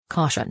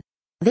Caution.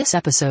 This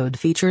episode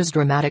features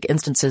dramatic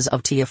instances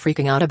of Tia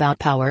freaking out about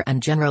power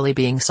and generally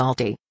being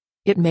salty.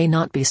 It may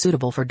not be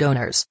suitable for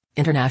donors,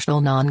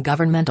 international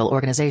non-governmental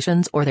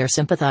organizations or their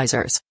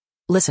sympathizers.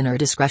 Listener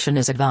discretion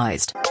is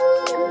advised.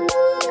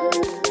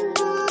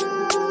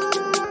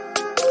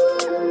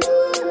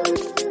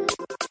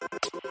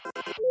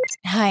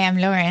 Hi, I'm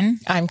Lauren.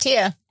 I'm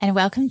Tia. And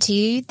welcome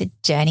to the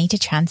Journey to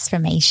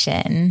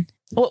Transformation.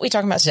 What are we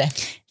talking about today?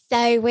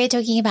 So we're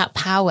talking about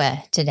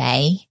power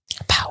today.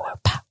 Power.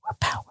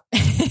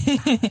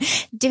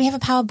 Do we have a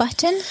power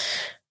button?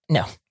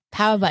 No.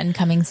 Power button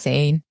coming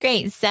soon.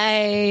 Great. So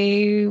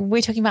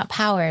we're talking about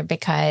power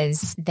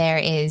because there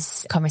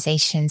is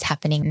conversations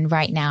happening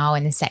right now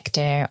in the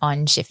sector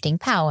on shifting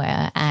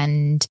power,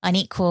 and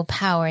unequal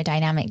power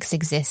dynamics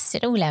exist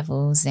at all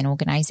levels in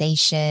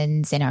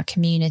organizations, in our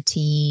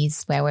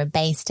communities, where we're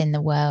based in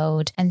the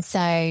world. And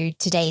so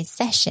today's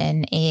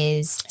session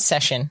is...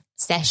 Session.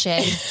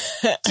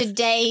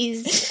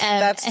 Today's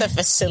that's the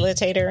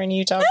facilitator in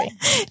you talking.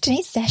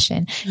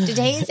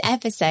 Today's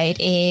episode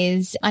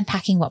is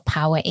unpacking what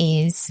power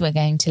is. We're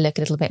going to look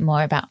a little bit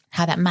more about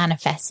how that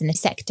manifests in the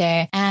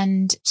sector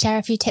and share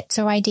a few tips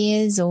or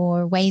ideas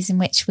or ways in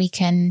which we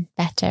can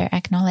better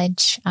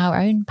acknowledge our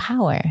own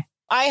power.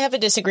 I have a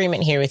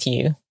disagreement here with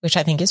you, which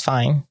I think is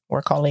fine.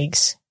 We're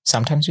colleagues.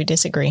 Sometimes we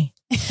disagree.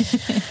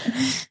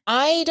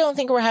 I don't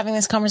think we're having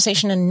this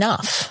conversation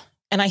enough.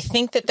 And I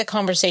think that the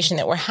conversation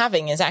that we're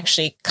having is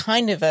actually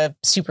kind of a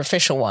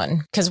superficial one,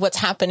 because what's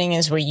happening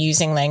is we're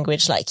using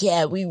language like,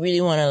 yeah, we really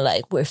want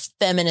to we're a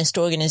feminist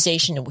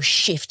organization and we're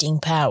shifting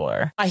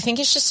power. I think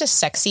it's just a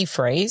sexy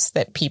phrase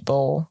that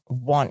people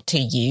want to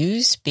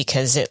use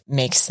because it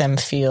makes them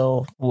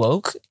feel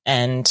woke.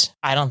 And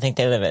I don't think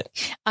they live it.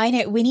 I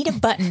know. We need a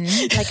button,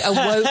 like a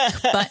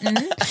woke button.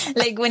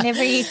 Like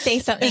whenever you say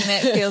something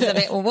that feels a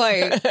bit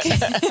woke.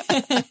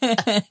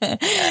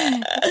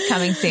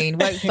 Coming soon.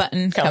 Woke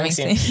button. Coming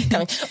soon.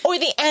 Or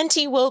the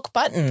anti-woke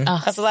button.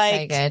 Oh, of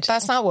like, so good.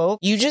 That's not woke.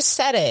 You just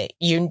said it.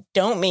 You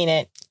don't mean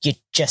it. You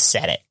just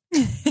said it.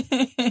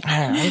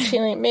 I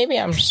don't know,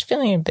 I'm just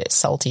feeling a bit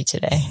salty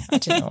today. I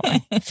don't know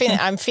why.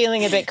 I'm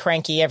feeling a bit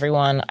cranky,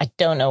 everyone. I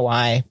don't know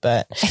why,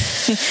 but...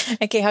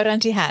 Okay, hold on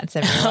to your hats,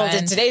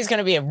 everyone. Today's going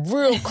to be a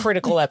real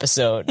critical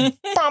episode.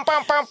 Bow,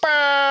 bow, bow,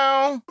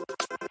 bow.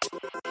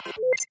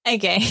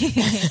 Okay.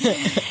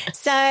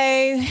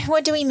 So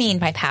what do we mean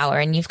by power?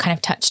 And you've kind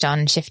of touched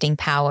on shifting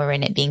power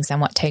and it being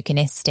somewhat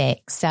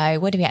tokenistic. So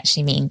what do we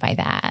actually mean by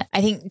that?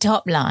 I think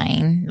top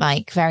line,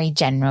 like very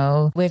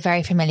general, we're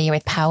very familiar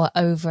with power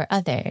over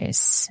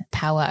others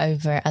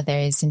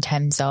in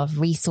terms of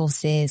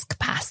resources,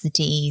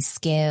 capacity,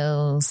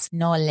 skills,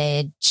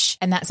 knowledge.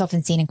 And that's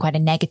often seen in quite a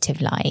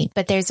negative light.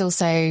 But there's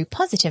also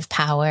positive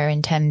power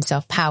in terms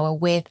of power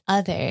with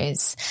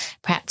others,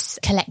 perhaps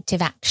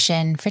collective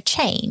action for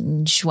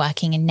change,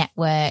 working in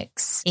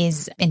networks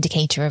is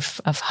indicator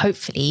of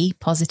hopefully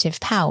positive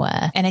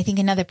power. And I think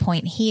another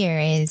point here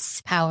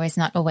is power is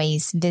not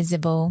always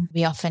visible.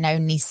 We often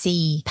only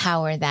see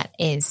power that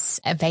is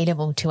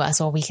available to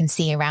us or we can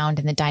see around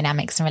in the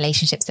dynamics and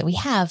relationships that we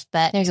have.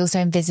 But there's also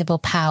invisible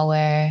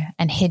power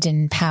and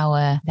hidden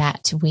power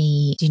that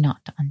we do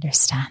not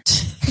understand.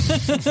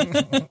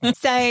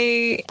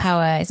 So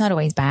power is not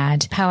always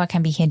bad. Power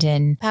can be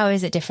hidden. Power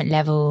is at different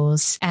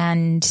levels.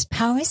 And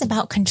power is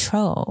about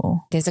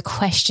control. There's a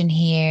question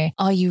here.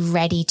 Are you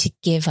ready to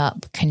give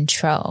up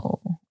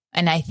control?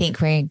 And I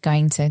think we're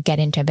going to get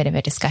into a bit of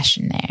a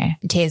discussion there.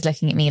 Tia's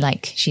looking at me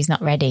like she's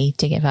not ready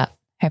to give up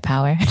her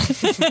power.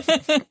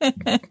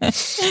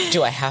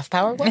 Do I have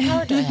power? What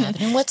power do I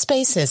have? In what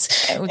spaces?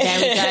 Oh,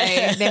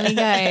 there we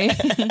go.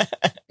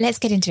 Let's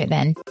get into it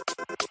then.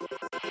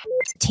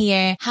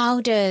 Tia, how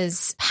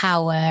does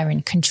power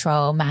and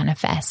control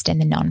manifest in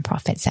the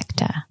nonprofit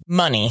sector?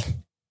 Money.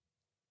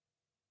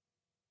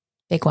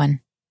 Big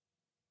one.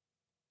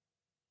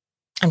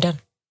 I'm done.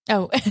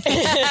 Oh,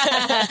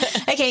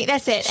 okay.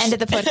 That's it. End of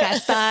the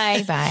podcast.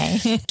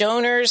 Bye.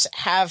 Donors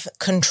have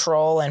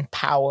control and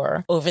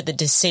power over the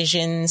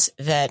decisions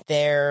that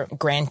their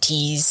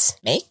grantees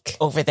make,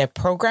 over their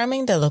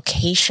programming, the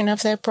location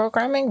of their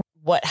programming.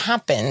 What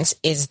happens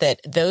is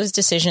that those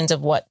decisions of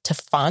what to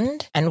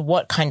fund and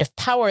what kind of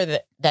power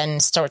that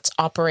then starts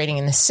operating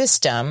in the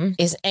system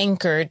is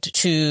anchored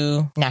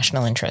to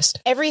national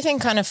interest. Everything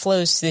kind of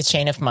flows through the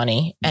chain of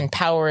money, and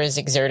power is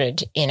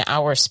exerted in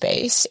our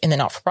space, in the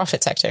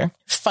not-for-profit sector,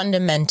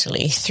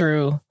 fundamentally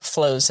through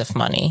flows of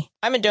money.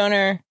 I'm a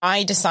donor.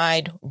 I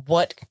decide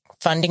what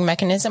funding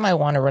mechanism I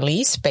want to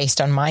release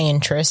based on my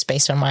interest,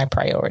 based on my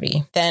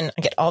priority. Then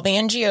I get all the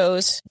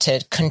NGOs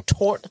to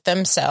contort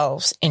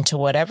themselves into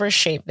whatever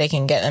shape they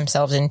can get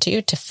themselves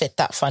into to fit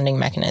that funding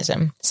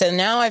mechanism. So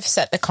now I've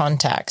set the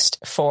context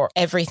for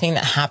everything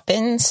that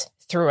happens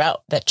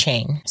throughout that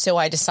chain. So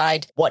I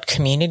decide what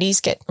communities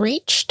get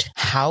reached,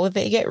 how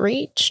they get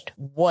reached,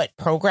 what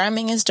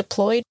programming is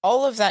deployed.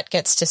 All of that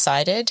gets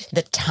decided.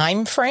 The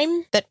time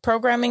frame that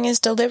programming is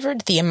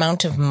delivered, the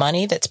amount of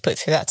money that's put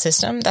through that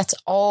system, that's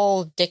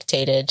all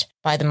dictated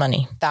by the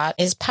money. That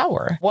is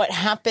power. What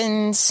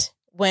happens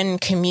when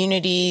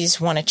communities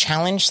want to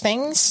challenge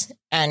things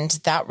and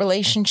that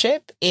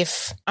relationship,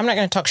 if I'm not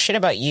going to talk shit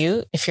about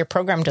you, if your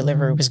program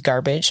delivery was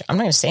garbage, I'm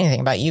not going to say anything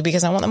about you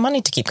because I want the money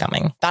to keep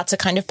coming. That's a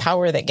kind of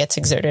power that gets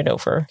exerted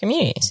over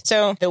communities.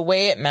 So the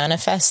way it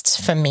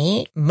manifests for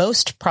me,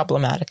 most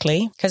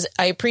problematically, because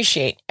I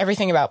appreciate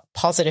everything about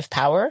positive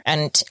power.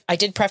 And I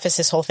did preface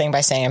this whole thing by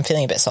saying I'm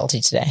feeling a bit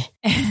salty today.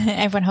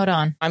 Everyone hold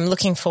on. I'm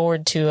looking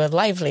forward to a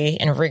lively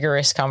and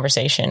rigorous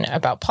conversation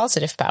about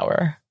positive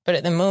power. But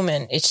at the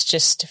moment, it's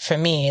just, for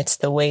me, it's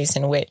the ways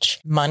in which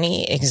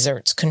money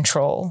exerts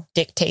control,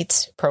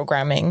 dictates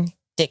programming,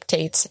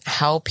 dictates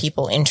how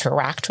people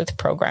interact with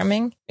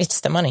programming.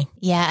 It's the money.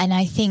 Yeah. And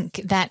I think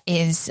that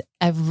is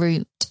a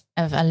root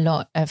of a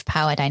lot of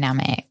power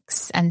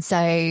dynamics. And so,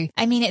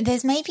 I mean,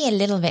 there's maybe a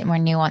little bit more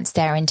nuance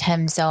there in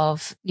terms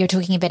of you're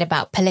talking a bit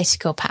about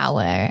political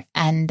power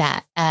and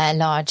that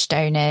large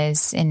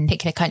donors in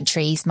particular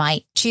countries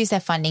might choose their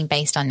funding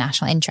based on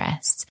national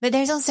interests. But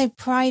there's also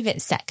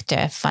private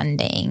sector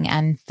funding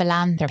and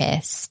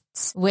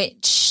philanthropists,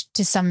 which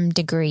to some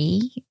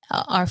degree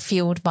are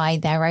fueled by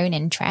their own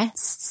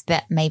interests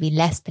that may be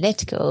less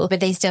political, but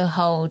they still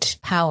hold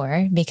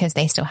power because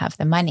they still have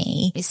the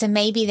money. So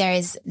maybe there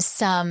is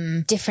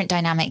some different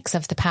dynamics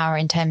of the power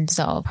in terms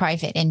of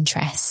private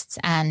interests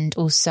and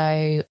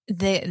also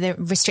the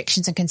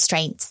restrictions and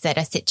constraints that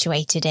are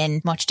situated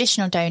in more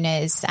traditional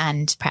donors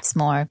and perhaps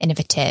more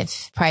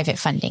innovative private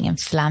funding and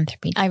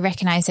philanthropy. I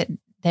recognize that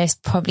there's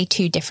probably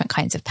two different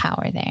kinds of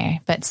power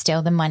there, but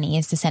still the money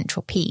is the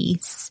central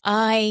piece.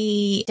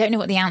 I don't know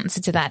what the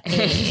answer to that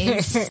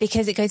is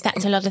because it goes back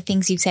to a lot of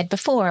things you've said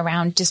before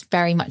around just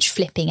very much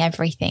flipping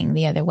everything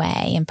the other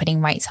way and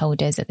putting rights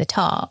holders at the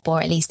top,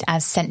 or at least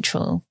as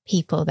central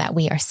people that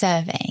we are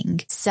serving.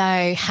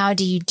 So how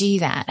do you do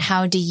that?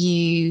 How do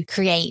you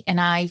create,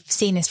 and I've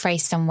seen this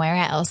phrase somewhere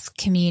else,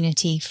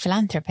 community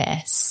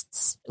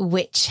philanthropists,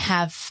 which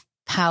have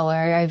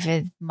power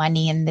over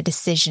money and the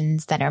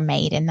decisions that are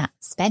made in that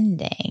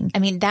spending? I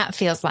mean, that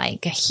feels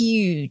like a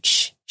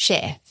huge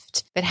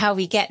shift, but how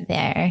we get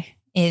there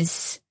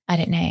is, I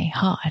don't know,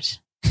 hard.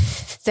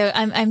 So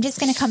I'm just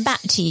going to come back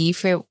to you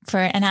for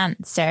an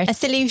answer, a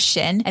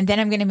solution, and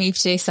then I'm going to move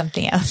to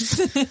something else.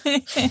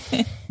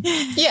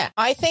 Yeah,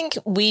 I think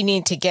we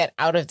need to get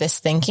out of this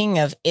thinking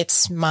of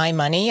it's my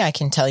money, I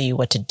can tell you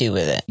what to do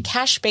with it.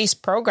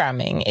 Cash-based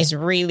programming is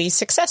really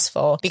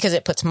successful because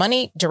it puts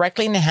money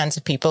directly in the hands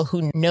of people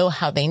who know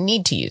how they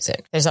need to use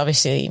it. There's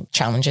obviously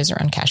challenges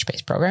around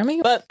cash-based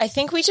programming, but I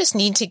think we just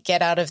need to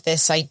get out of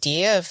this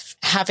idea of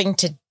having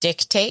to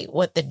dictate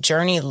what the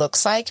journey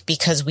looks like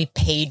because we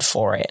paid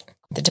for it.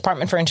 The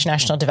Department for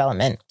International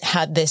Development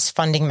had this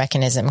funding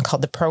mechanism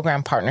called the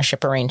Program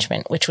Partnership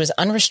Arrangement, which was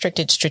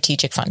unrestricted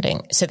strategic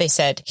funding. So they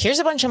said, here's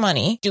a bunch of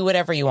money, do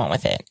whatever you want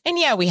with it. And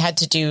yeah, we had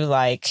to do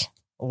like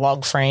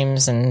log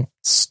frames and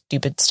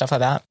stupid stuff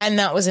like that. And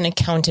that was an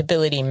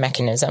accountability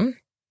mechanism.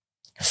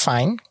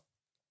 Fine.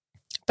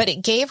 But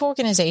it gave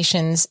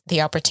organizations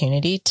the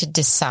opportunity to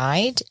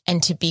decide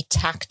and to be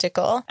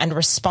tactical and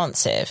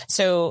responsive.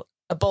 So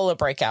Ebola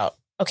breakout.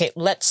 Okay,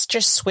 let's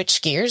just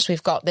switch gears.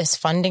 We've got this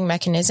funding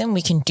mechanism.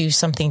 We can do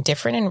something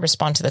different and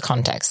respond to the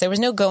context. There was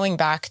no going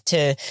back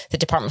to the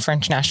Department for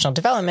International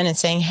Development and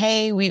saying,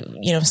 hey,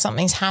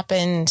 something's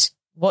happened.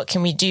 What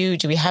can we do?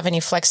 Do we have any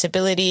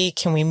flexibility?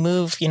 Can we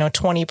move,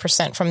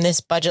 20% from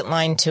this budget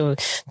line to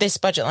this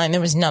budget line? There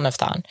was none of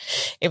that.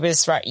 It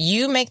was right.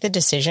 You make the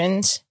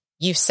decisions.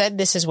 You've said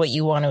this is what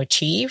you want to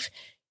achieve.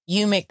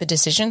 You make the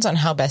decisions on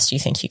how best you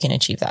think you can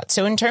achieve that.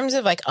 So in terms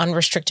of like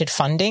unrestricted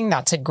funding,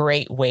 that's a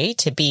great way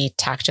to be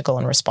tactical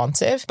and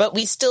responsive, but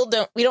we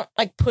don't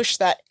like push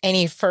that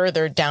any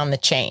further down the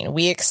chain.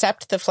 We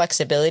accept the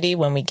flexibility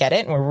when we get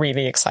it and we're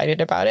really excited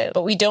about it,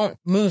 but we don't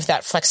move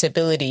that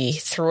flexibility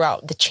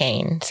throughout the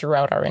chain,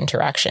 throughout our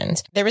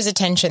interactions. There is a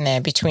tension there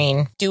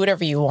between do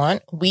whatever you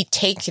want. We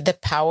take the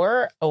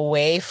power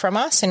away from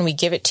us and we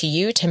give it to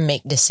you to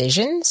make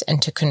decisions and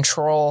to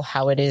control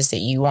how it is that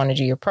you want to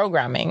do your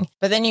programming.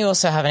 But then you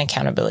also have an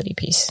accountability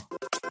piece.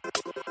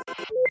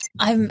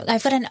 I've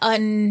got an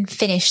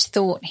unfinished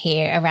thought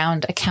here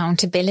around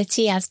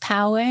accountability as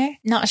power.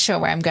 Not sure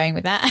where I'm going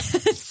with that.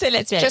 So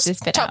let's just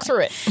this bit talk out.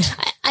 through it.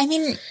 I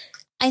mean,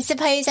 I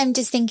suppose I'm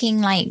just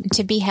thinking like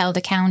to be held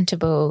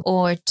accountable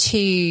or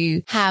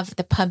to have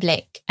the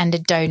public and a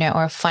donor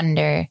or a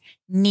funder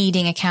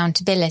needing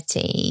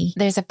accountability.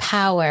 There's a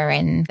power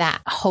in that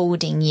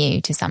holding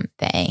you to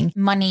something.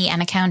 Money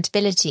and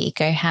accountability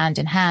go hand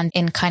in hand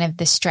in kind of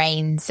the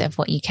strains of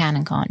what you can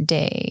and can't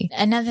do.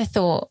 Another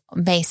thought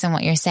based on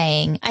what you're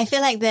saying, I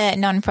feel like the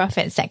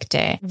nonprofit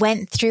sector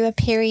went through a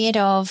period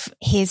of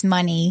here's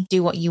money,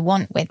 do what you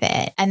want with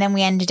it. And then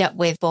we ended up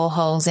with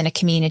boreholes in a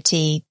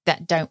community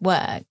that don't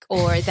work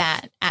or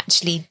that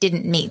actually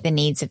didn't meet the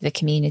needs of the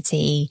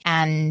community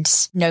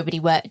and nobody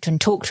worked and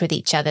talked with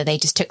each other. They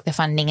just took the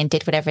funding and did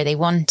did whatever they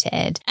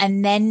wanted.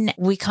 And then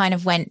we kind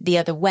of went the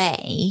other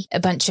way, a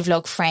bunch of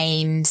log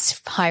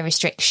frames, high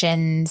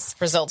restrictions.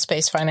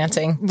 Results-based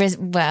financing.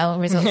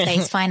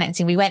 Results-based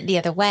financing. We went the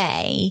other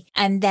way.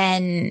 And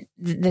then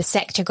the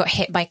sector got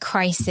hit by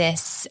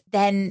crisis.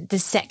 Then the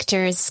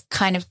sector is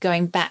kind of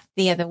going back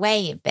the other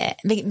way a bit.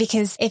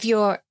 Because if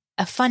you're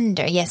a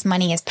funder, yes,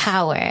 money is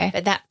power,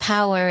 but that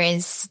power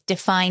is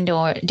defined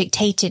or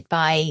dictated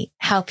by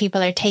how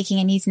people are taking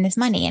and using this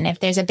money. And if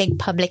there's a big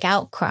public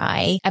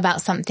outcry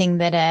about something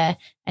that a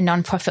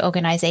nonprofit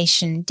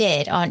organization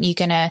did, aren't you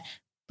going to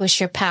push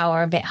your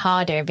power a bit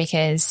harder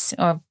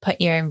or put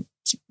your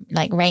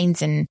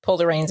reins in? Pull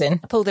the reins in.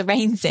 Pull the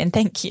reins in.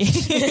 Thank you.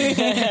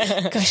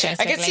 Gosh,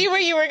 I could see where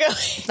you were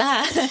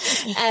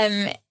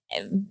going.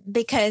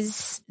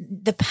 Because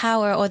the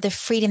power or the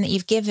freedom that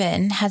you've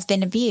given has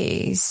been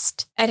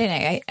abused. I don't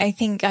know. I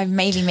think I'm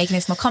maybe making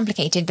this more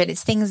complicated, but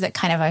it's things that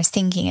kind of I was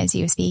thinking as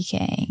you were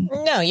speaking.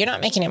 No, you're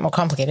not making it more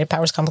complicated.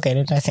 Power's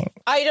complicated, I think.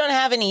 I don't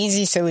have an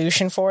easy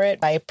solution for it.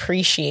 I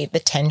appreciate the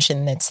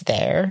tension that's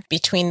there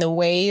between the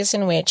ways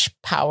in which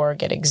power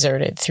get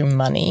exerted through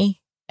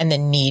money and the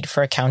need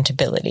for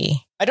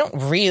accountability. I don't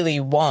really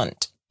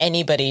want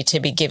anybody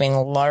to be giving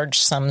large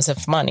sums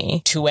of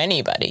money to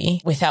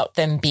anybody without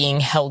them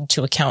being held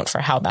to account for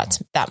how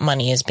that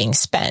money is being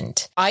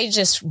spent. I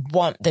just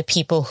want the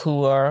people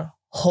who are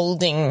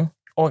holding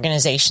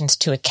organizations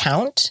to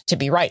account to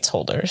be rights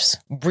holders,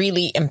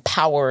 really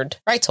empowered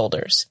rights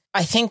holders.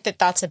 I think that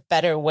that's a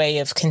better way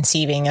of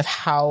conceiving of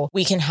how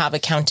we can have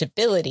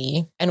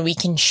accountability and we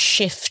can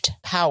shift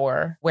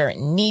power where it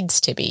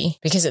needs to be.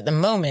 Because at the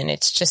moment,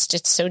 it's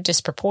so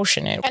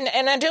disproportionate.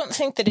 And I don't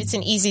think that it's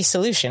an easy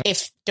solution.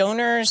 If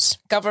donors,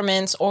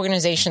 governments,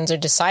 organizations are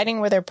deciding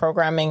where their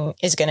programming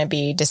is going to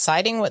be,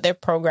 deciding what their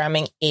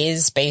programming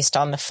is based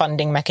on the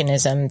funding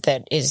mechanism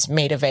that is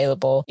made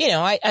available,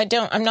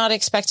 I'm not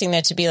expecting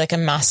there to be like a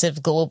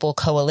massive global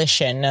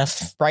coalition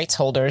of rights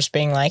holders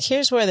being like,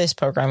 here's where this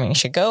programming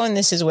should go. And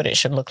this is what it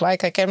should look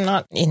like. Like, I'm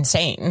not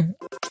insane.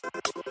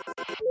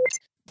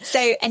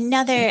 So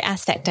another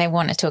aspect I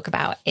want to talk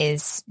about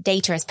is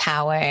data as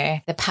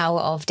power, the power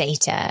of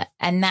data.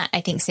 And that,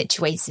 I think,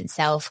 situates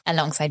itself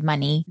alongside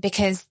money,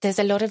 because there's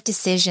a lot of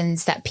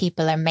decisions that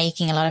people are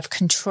making, a lot of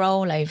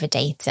control over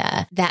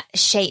data that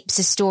shapes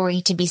a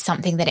story to be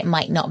something that it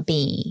might not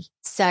be.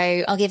 So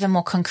I'll give a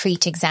more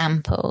concrete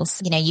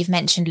examples. You've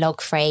mentioned log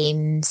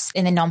frames.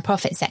 In the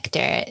nonprofit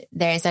sector,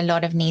 there's a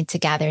lot of need to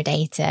gather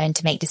data and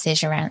to make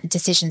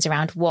decisions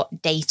around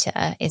what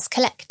data is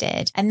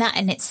collected. And that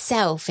in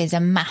itself is a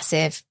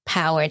massive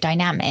power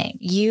dynamic.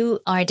 You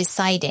are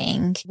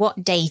deciding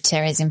what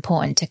data is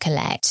important to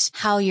collect,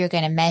 how you're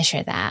going to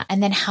measure that,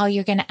 and then how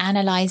you're going to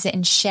analyze it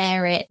and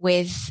share it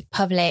with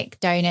public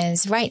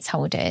donors, rights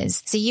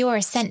holders. So you are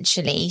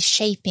essentially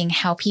shaping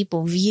how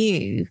people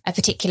view a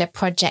particular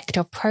project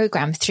or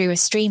program through a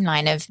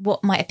streamline of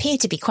what might appear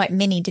to be quite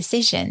mini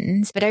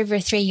decisions, but over a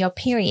 3-year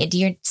period,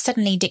 you're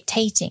suddenly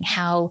dictating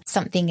how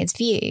something is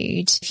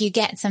viewed. If you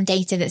get some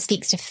data that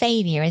speaks to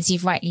failure, as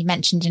you've rightly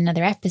mentioned in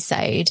another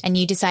episode, and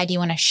you decide you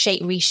want to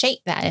reshape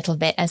that a little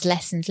bit as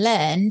lessons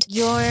learned,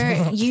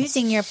 you're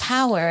using your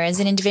power as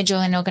an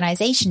individual and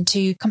organization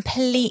to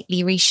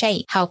completely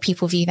reshape how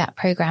people view that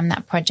program,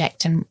 that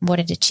project, and what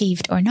it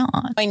achieved or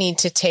not. I need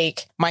to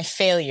take my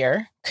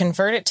failure,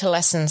 convert it to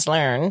lessons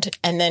learned,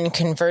 and then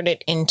convert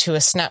it into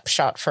a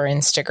snapshot for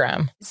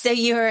Instagram. So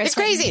it's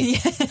crazy.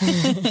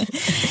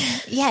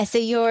 Yeah. So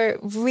you're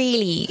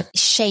really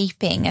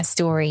shaping a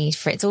story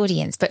for its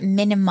audience, but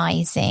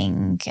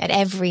minimizing at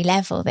every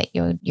level that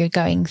you're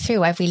going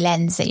through, every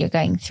lens that you're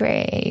going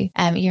through.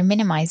 You're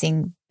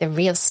minimizing the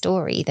real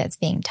story that's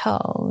being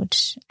told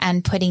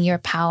and putting your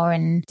power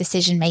and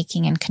decision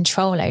making and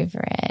control over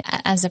it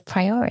as a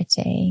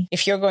priority.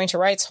 If you're going to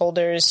rights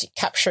holders,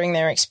 capturing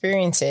their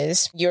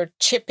experiences, you're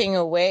chipping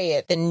away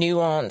at the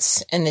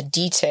nuance and the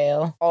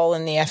detail, all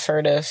in the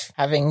effort of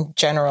having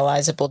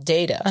generalizable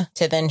data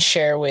to then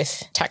share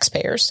with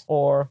taxpayers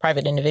or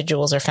private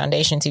individuals or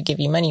foundations who give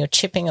you money. You're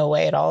chipping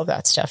away at all of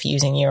that stuff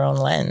using your own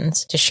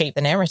lens to shape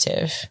the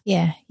narrative.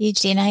 Yeah,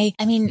 hugely. And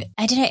I mean,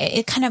 I don't know,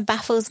 it kind of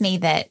baffles me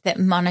that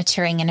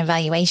monitoring and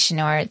evaluation,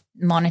 or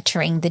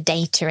monitoring the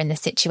data and the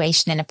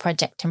situation in a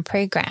project and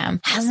program,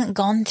 hasn't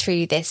gone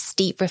through this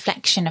deep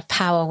reflection of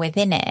power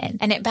within it.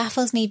 And it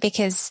baffles me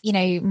because,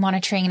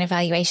 monitoring and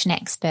evaluation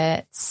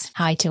experts,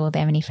 hi to all the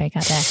M&E folk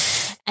out there,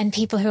 and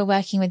people who are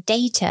working with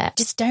data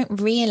just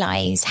don't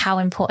realize how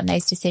important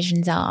those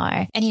decisions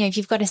are. And, if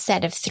you've got a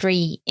set of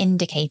 3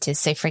 indicators,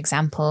 so for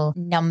example,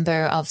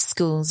 number of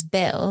schools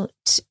built,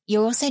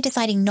 you're also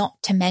deciding not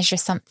to measure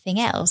something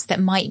else that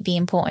might be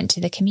important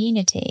to the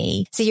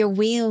community. So you're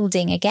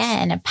wielding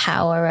again a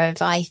power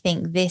of, I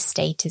think this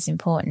data is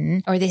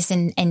important, or this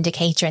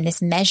indicator and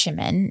this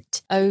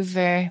measurement,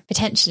 over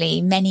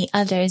potentially many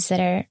others that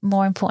are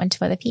more important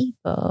to other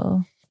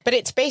people. But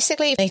it's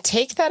basically, they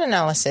take that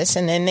analysis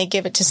and then they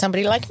give it to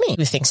somebody like me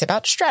who thinks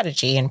about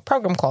strategy and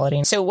program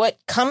quality. So what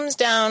comes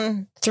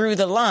down through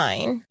the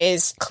line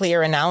is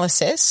clear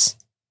analysis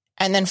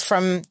And then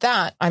from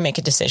that, I make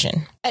a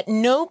decision. At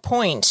no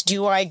point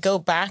do I go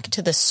back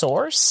to the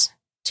source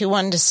to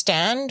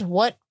understand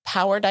what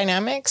power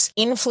dynamics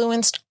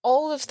influenced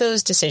all of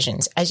those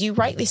decisions. As you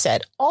rightly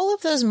said, all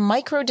of those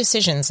micro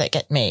decisions that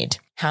get made.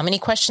 How many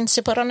questions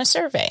to put on a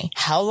survey?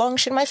 How long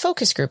should my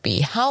focus group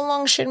be? How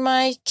long should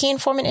my key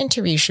informant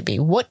interview should be?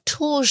 What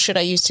tools should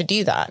I use to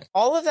do that?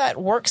 All of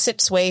that works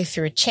its way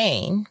through a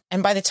chain.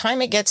 And by the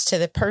time it gets to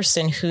the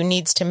person who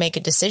needs to make a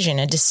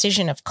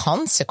decision of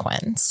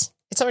consequence,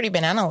 it's already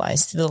been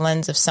analyzed through the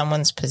lens of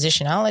someone's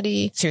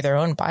positionality, through their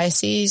own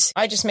biases.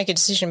 I just make a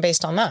decision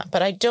based on that,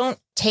 but I don't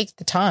take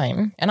the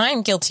time. And I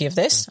am guilty of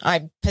this.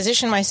 I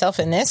position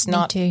myself in this,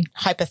 not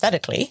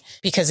hypothetically,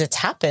 because it's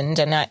happened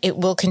and it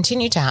will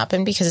continue to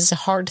happen because it's a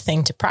hard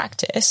thing to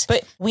practice.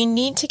 But we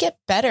need to get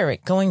better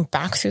at going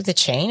back through the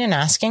chain and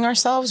asking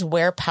ourselves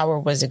where power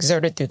was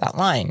exerted through that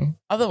line.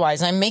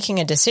 Otherwise, I'm making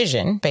a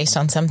decision based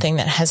on something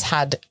that has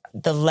had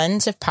the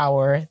lens of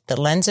power,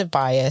 the lens of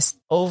bias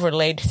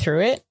overlaid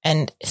through it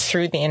and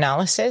through the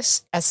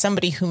analysis. As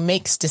somebody who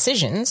makes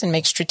decisions and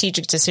makes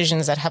strategic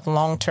decisions that have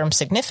long-term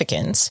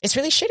significance, it's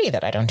really shitty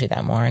that I don't do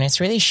that more. And it's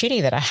really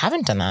shitty that I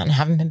haven't done that and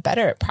haven't been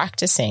better at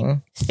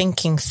practicing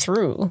thinking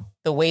through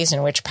the ways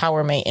in which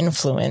power may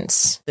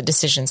influence the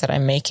decisions that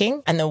I'm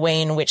making and the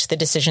way in which the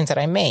decisions that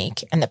I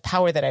make and the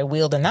power that I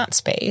wield in that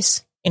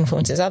space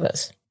influences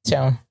others.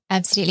 So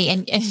absolutely.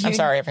 And I'm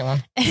sorry,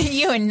 everyone.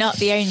 You are not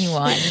the only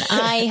one.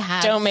 I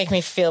have. Don't make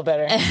me feel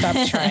better.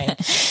 Stop trying.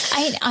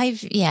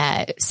 I've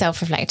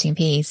self-reflecting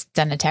piece,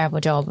 done a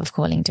terrible job of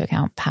calling to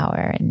account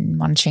power and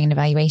monitoring and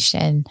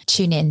evaluation.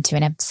 Tune in to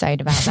an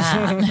episode about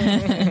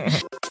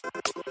that.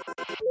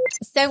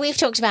 So we've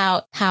talked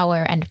about power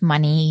and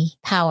money,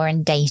 power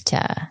and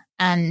data.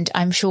 And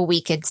I'm sure we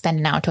could spend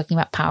an hour talking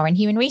about power in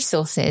human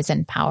resources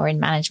and power in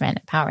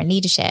management, power in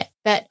leadership.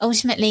 But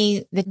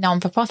ultimately, the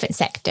non-for-profit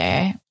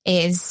sector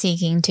is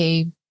seeking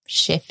to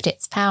shift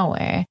its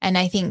power. And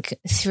I think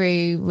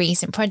through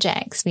recent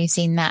projects, we've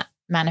seen that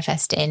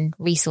manifest in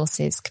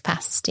resources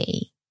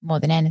capacity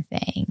more than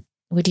anything.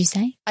 Would you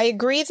say? I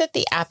agree that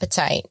the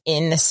appetite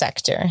in the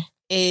sector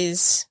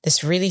is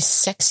this really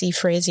sexy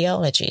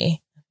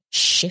phraseology,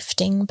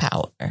 shifting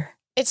power.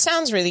 It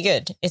sounds really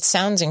good. It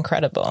sounds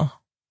incredible.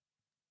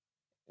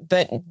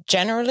 But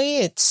generally,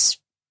 it's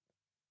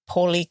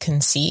poorly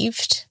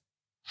conceived,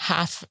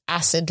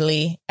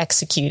 half-acidly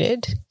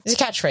executed. It's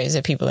a catchphrase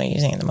that people are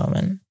using at the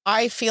moment.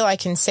 I feel I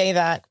can say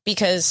that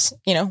because,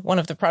 one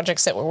of the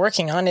projects that we're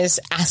working on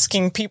is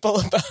asking people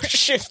about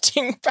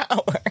shifting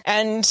power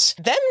and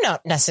them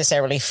not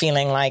necessarily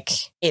feeling like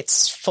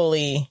it's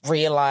fully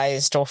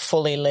realized or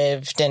fully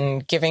lived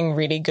and giving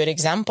really good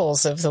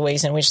examples of the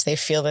ways in which they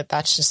feel that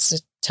that's just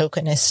a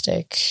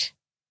tokenistic,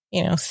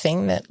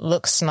 thing that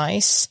looks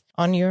nice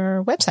on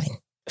your website.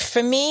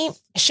 For me,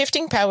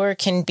 shifting power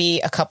can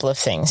be a couple of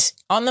things.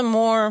 On the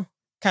more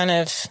kind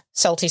of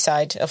salty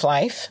side of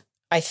life,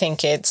 I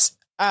think it's,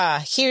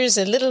 here's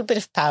a little bit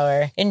of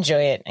power,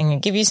 enjoy it,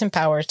 and give you some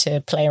power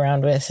to play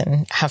around with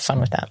and have fun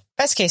with that.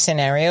 Best case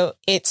scenario,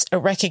 it's a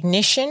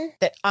recognition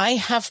that I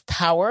have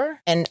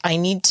power and I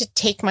need to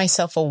take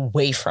myself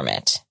away from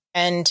it.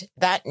 And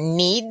that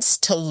needs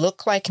to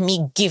look like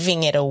me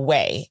giving it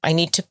away. I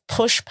need to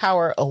push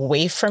power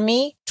away from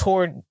me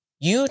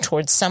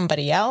towards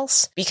somebody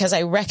else, because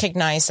I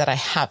recognize that I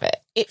have it.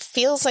 It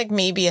feels like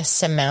maybe a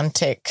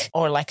semantic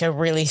or like a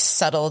really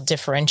subtle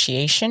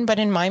differentiation, but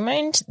in my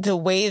mind, the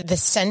way the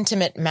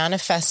sentiment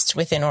manifests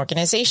within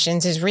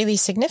organizations is really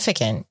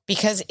significant,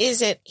 because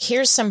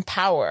here's some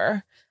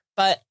power,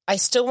 but I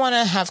still want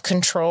to have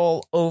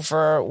control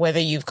over whether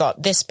you've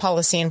got this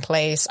policy in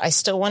place. I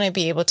still want to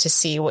be able to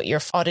see what your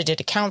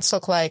audited accounts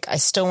look like. I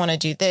still want to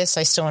do this.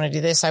 I still want to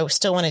do this. I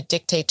still want to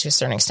dictate to a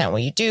certain extent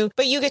what you do,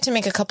 but you get to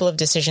make a couple of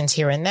decisions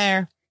here and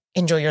there.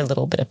 Enjoy your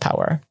little bit of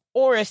power.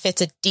 Or if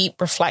it's a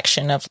deep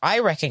reflection of, I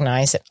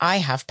recognize that I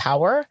have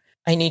power,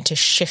 I need to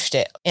shift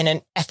it in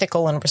an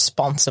ethical and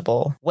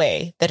responsible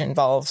way that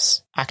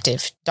involves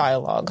active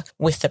dialogue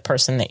with the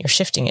person that you're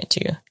shifting it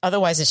to.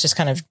 Otherwise, it's just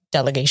kind of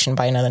delegation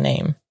by another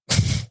name.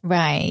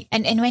 Right.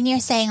 And when you're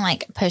saying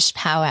like push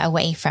power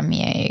away from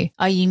you,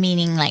 are you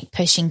meaning like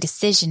pushing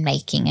decision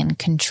making and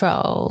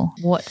control?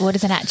 What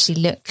does it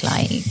actually look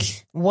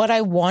like? What I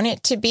want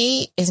it to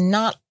be is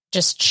not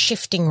just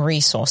shifting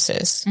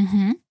resources.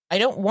 Mm-hmm. I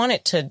don't want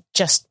it to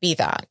just be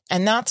that.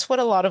 And that's what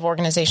a lot of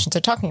organizations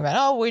are talking about.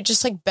 Oh, we're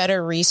just like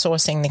better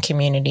resourcing the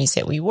communities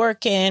that we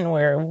work in,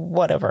 we're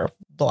whatever,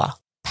 blah.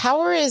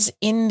 Power is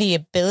in the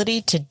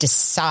ability to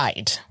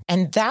decide.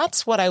 And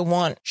that's what I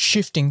want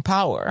shifting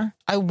power.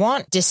 I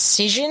want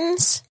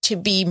decisions to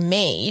be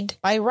made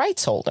by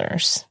rights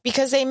holders,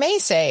 because they may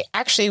say,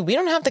 actually, we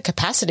don't have the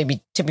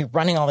capacity to be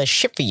running all this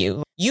shit for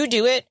you. You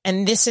do it,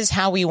 and this is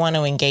how we want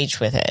to engage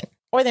with it.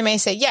 Or they may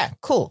say, yeah,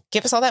 cool,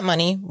 give us all that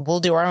money, we'll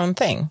do our own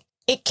thing.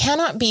 It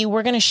cannot be,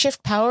 we're going to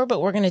shift power,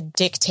 but we're going to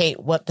dictate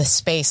what the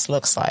space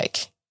looks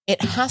like.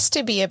 It has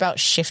to be about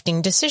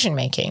shifting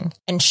decision-making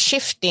and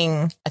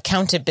shifting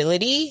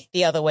accountability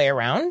the other way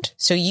around.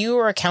 So you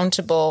are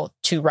accountable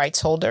to rights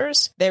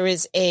holders. There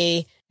is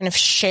a kind of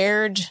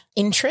shared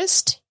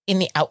interest in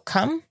the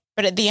outcome.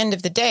 But at the end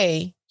of the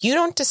day, you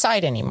don't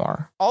decide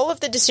anymore. All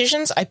of the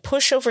decisions I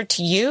push over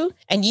to you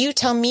and you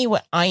tell me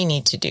what I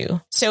need to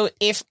do. So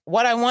if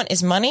what I want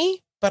is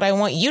money, but I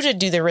want you to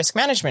do the risk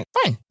management,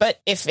 fine.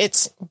 But if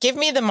it's give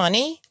me the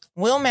money,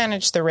 we'll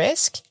manage the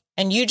risk,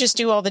 and you just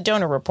do all the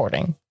donor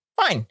reporting,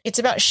 fine. It's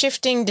about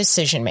shifting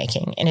decision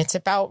making, and it's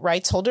about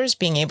rights holders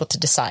being able to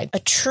decide. A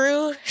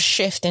true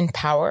shift in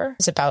power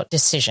is about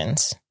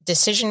decisions.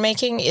 Decision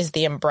making is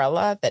the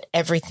umbrella that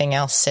everything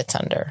else sits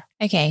under.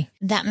 Okay,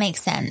 that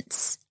makes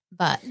sense.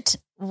 But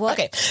what?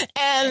 Okay,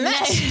 and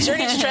that's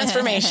Journey to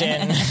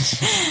Transformation.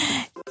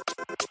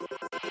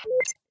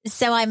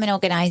 So I'm an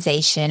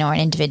organization or an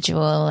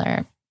individual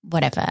or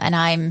whatever, and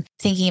I'm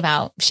thinking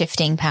about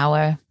shifting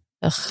power.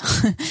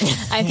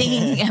 I'm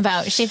thinking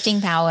about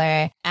shifting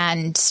power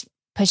and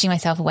pushing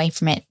myself away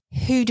from it.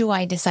 Who do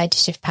I decide to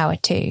shift power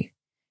to?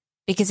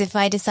 Because if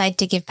I decide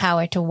to give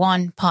power to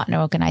one partner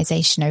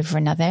organization over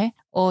another,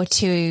 or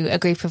to a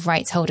group of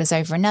rights holders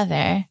over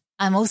another,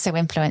 I'm also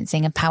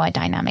influencing a power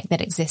dynamic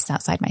that exists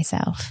outside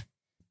myself.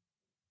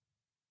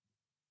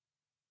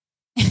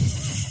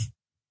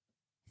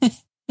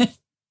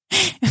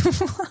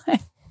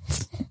 What?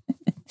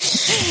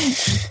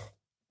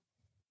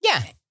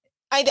 Yeah.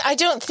 I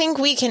don't think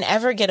we can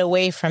ever get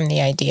away from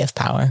the idea of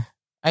power.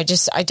 I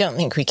don't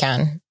think we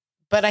can.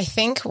 But I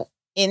think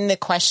in the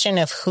question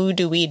of who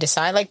do we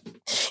decide, like,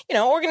 you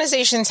know,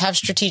 organizations have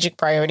strategic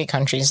priority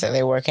countries that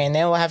they work in.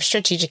 They will have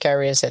strategic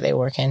areas that they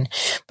work in.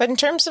 But in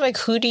terms of like,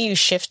 who do you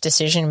shift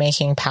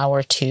decision-making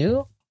power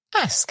to?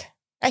 Ask.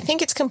 I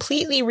think it's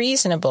completely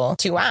reasonable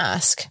to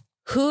ask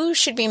who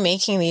should be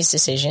making these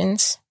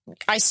decisions.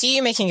 I see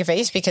you making a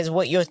face because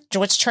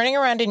what's turning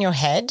around in your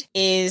head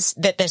is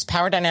that there's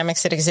power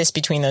dynamics that exist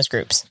between those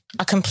groups.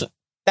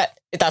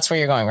 That's where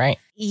you're going, right?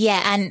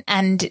 Yeah,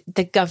 and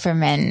the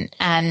government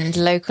and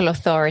local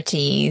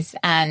authorities,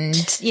 and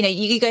you know,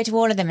 you could go to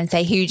all of them and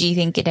say, who do you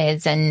think it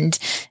is? And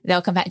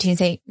they'll come back to you and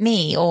say,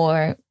 me,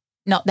 or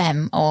not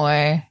them,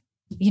 or,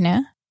 you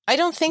know. I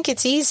don't think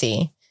it's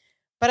easy,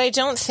 but I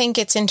don't think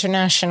it's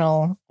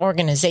international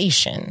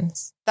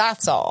organizations.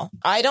 That's all.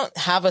 I don't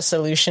have a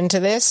solution to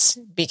this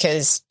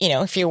because, you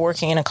know, if you're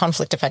working in a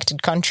conflict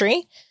affected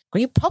country,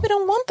 well, you probably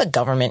don't want the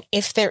government,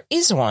 if there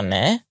is one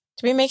there,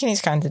 to be making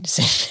these kinds of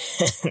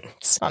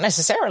decisions. Not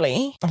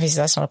necessarily.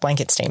 Obviously, that's not a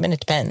blanket statement. It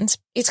depends.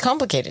 It's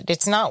complicated.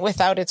 It's not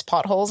without its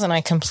potholes, and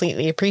I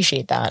completely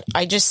appreciate that.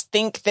 I just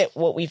think that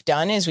what we've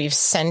done is we've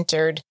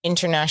centered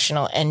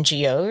international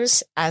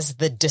NGOs as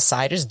the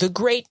deciders, the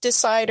great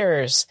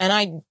deciders.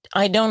 And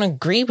I don't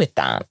agree with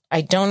that.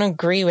 I don't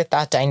agree with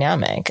that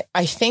dynamic.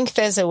 I think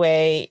there's a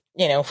way,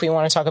 you know, if we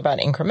want to talk about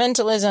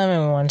incrementalism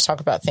and we want to talk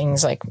about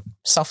things like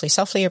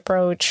softly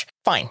approach,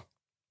 fine.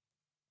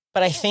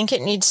 But I think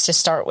it needs to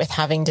start with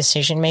having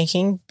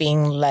decision-making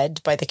being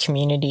led by the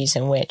communities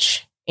in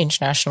which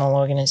international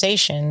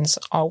organizations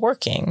are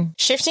working.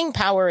 Shifting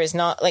power is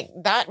not like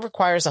that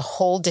requires a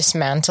whole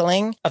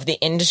dismantling of the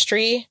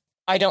industry.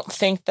 I don't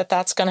think that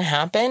that's going to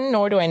happen,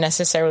 nor do I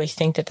necessarily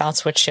think that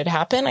that's what should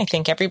happen. I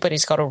think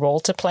everybody's got a role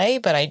to play,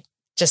 but I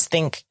just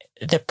think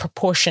the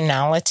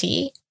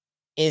proportionality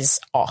is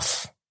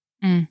off.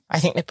 I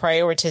think the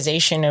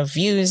prioritization of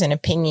views and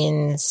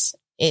opinions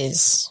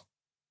is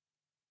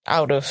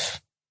out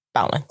of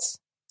balance.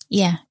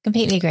 Yeah,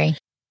 completely agree.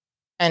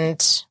 And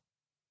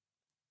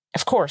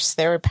of course,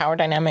 there are power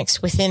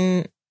dynamics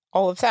within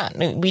all of that.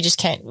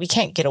 We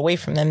can't get away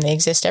from them. They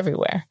exist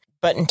everywhere.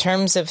 But in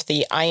terms of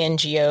the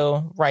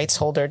INGO rights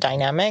holder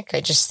dynamic,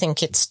 I just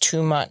think it's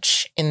too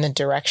much in the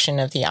direction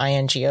of the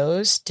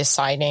INGOs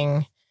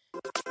deciding.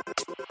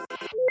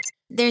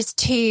 There's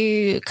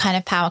two kind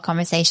of power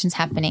conversations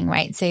happening,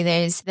 right? So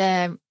there's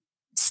the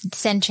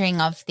centering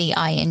of the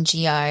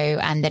INGO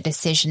and the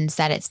decisions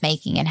that it's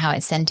making and how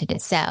it's centered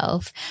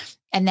itself.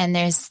 And then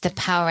there's the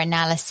power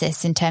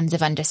analysis in terms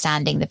of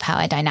understanding the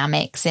power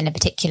dynamics in a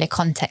particular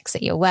context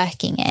that you're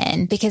working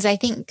in. Because I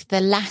think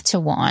the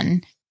latter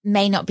one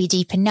may not be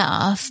deep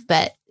enough,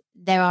 but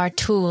there are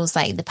tools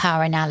like the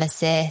power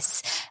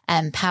analysis,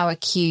 Power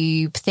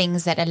Cube,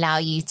 things that allow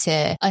you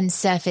to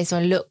unsurface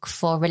or look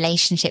for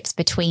relationships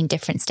between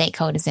different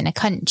stakeholders in a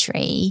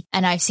country.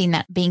 And I've seen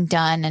that being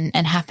done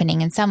and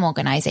happening in some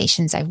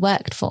organizations I've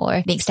worked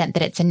for. The extent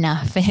that it's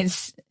enough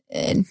is,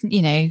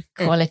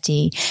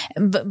 quality,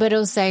 but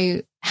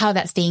also how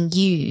that's being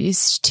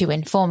used to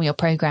inform your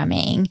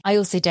programming, I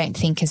also don't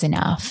think is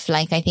enough.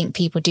 Like, I think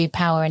people do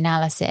power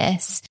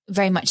analysis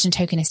very much in a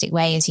tokenistic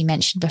way, as you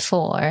mentioned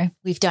before.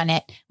 We've done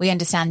it. We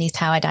understand these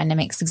power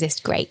dynamics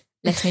exist. Great.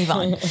 Let's move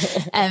on.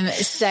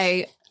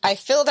 So I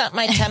filled out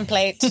my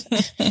template.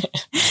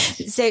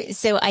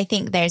 So I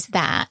think there's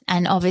that.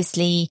 And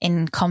obviously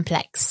in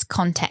complex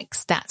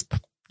contexts, that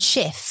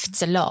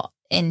shifts a lot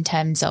in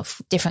terms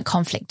of different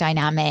conflict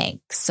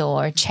dynamics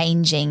or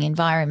changing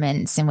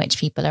environments in which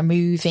people are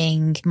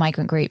moving.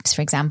 Migrant groups,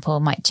 for example,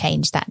 might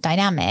change that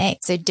dynamic.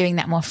 So doing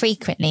that more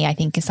frequently, I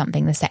think, is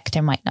something the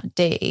sector might not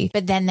do.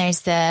 But then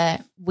there's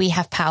we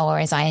have power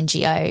as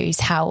INGOs.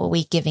 How are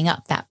we giving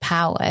up that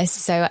power?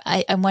 So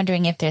I'm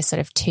wondering if there's sort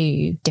of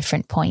two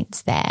different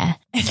points there.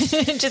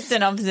 Just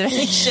an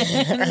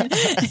observation.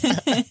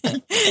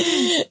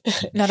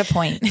 Not a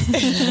point.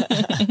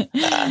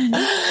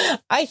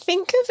 I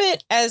think of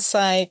it as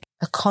like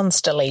a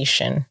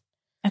constellation.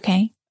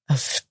 Okay.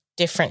 Of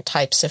different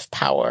types of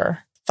power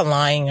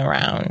flying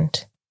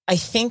around. I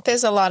think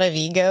there's a lot of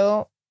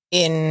ego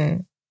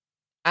in,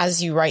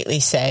 as you rightly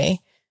say,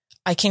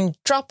 I can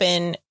drop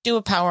in, do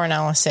a power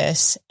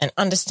analysis and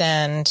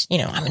understand, I'm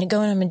going to go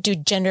and I'm going to do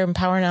gender and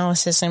power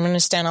analysis. I'm going to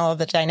understand all of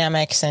the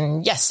dynamics.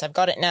 And yes, I've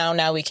got it now.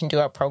 Now we can do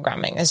our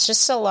programming. There's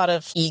just a lot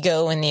of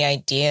ego in the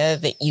idea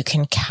that you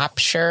can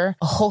capture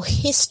a whole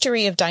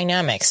history of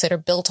dynamics that are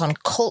built on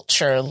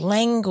culture,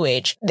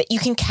 language, that you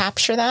can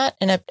capture that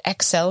in an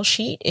Excel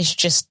sheet is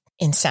just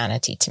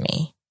insanity to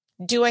me.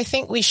 Do I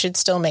think we should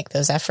still make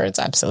those efforts?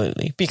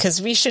 Absolutely.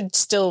 Because we should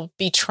still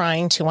be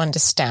trying to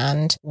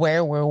understand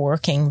where we're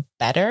working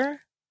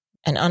better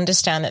and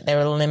understand that there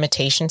are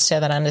limitations to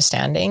that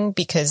understanding,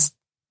 because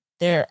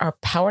there are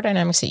power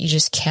dynamics that you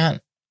just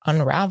can't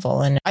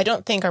unravel. And I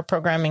don't think our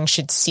programming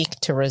should seek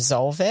to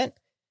resolve it.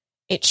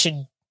 It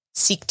should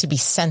seek to be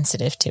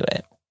sensitive to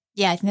it.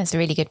 Yeah, I think that's a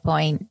really good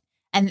point.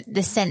 And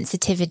the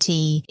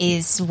sensitivity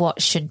is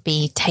what should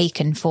be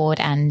taken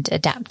forward and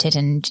adapted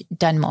and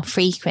done more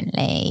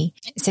frequently.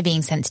 So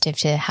being sensitive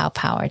to how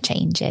power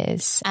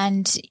changes.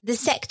 And the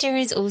sector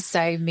is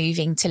also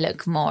moving to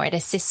look more at a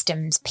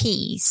systems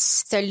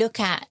piece. So look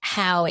at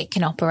how it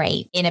can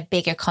operate in a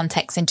bigger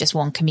context than just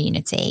one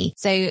community.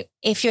 So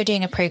if you're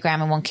doing a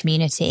program in one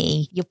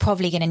community, you're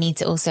probably going to need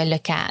to also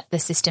look at the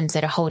systems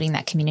that are holding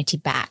that community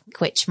back,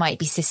 which might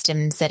be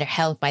systems that are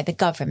held by the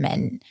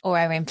government or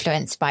are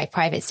influenced by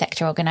private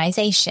sector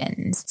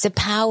organizations. So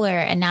power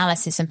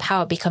analysis and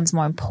power becomes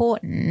more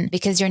important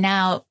because you're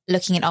now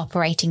looking at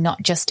operating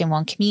not just in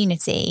one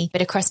community,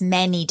 but across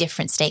many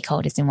different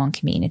stakeholders in one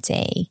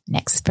community.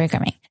 Nexus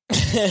programming.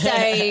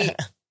 So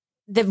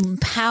the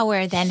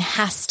power then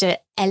has to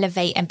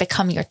elevate and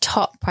become your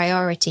top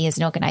priority as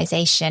an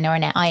organization or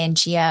an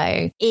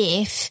INGO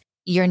if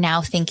you're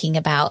now thinking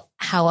about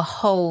how a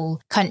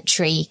whole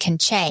country can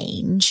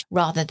change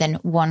rather than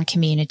one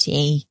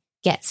community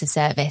gets a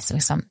service or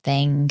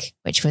something,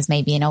 which was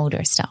maybe an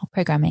older style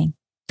programming.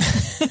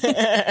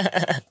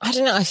 I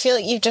don't know. I feel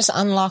like you've just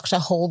unlocked a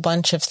whole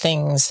bunch of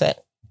things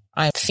that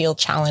I feel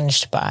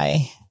challenged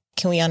by.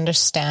 Can we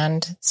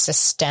understand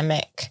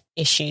systemic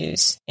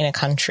issues in a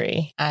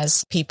country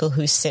as people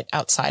who sit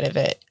outside of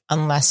it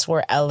unless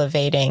we're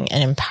elevating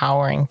and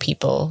empowering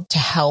people to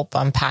help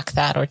unpack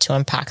that or to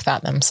unpack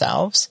that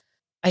themselves?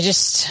 I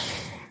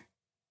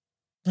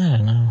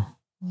don't know.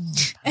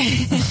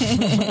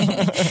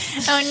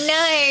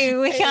 Oh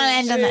no, we can't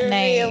end on that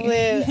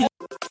note.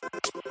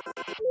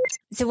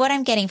 So what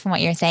I'm getting from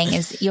what you're saying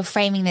is you're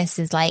framing this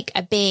as like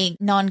a big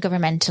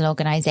non-governmental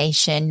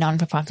organization,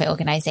 non-for-profit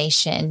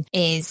organization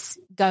is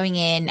going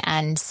in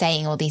and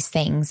saying all these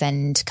things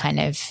and kind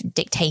of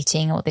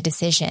dictating all the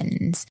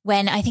decisions,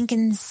 when I think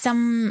in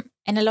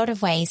a lot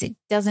of ways it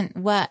doesn't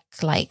work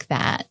like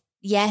that.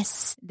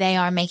 Yes, they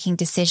are making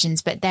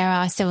decisions, but there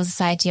are civil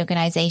society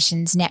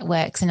organizations,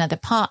 networks and other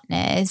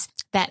partners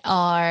that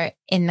are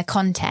in the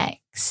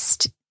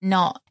context,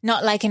 not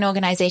like an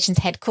organization's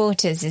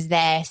headquarters is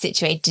there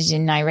situated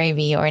in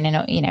Nairobi or in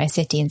a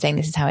city and saying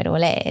this is how it all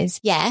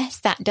is. Yes,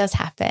 that does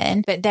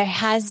happen, but there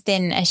has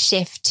been a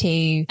shift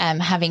to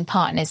having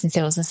partners in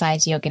civil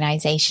society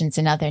organizations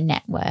and other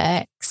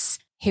networks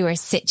who are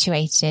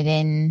situated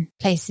in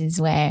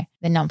places where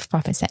the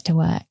non-for-profit sector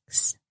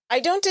works. I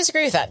don't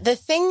disagree with that. The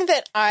thing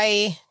that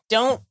I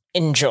don't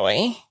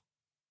enjoy,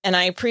 and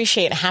I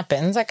appreciate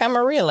happens, like I'm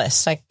a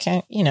realist, I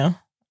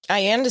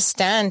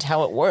understand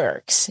how it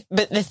works.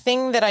 But the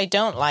thing that I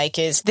don't like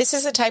is this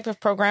is the type of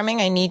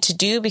programming I need to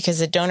do because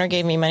the donor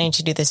gave me money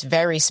to do this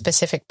very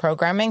specific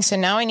programming. So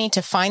now I need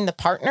to find the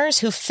partners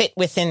who fit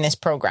within this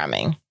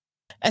programming.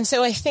 And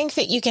so I think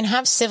that you can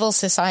have civil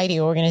society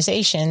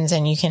organizations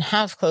and you can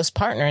have close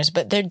partners,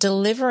 but they're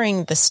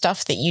delivering the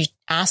stuff that you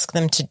ask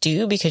them to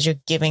do because you're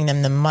giving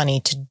them the money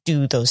to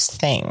do those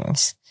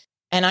things.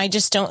 And I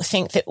just don't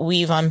think that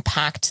we've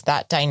unpacked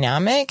that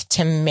dynamic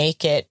to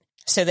make it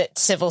so that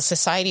civil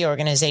society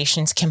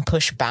organizations can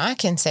push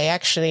back and say,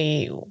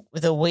 actually,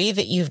 the way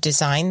that you've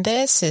designed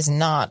this is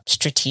not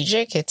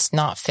strategic. It's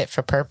not fit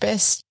for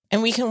purpose.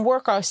 And we can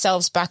work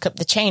ourselves back up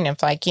the chain of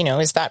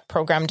is that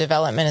program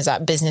development, is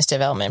that business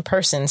development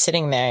person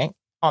sitting there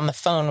on the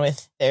phone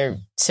with their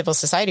civil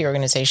society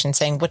organization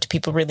saying, what do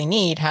people really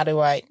need? How do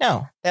I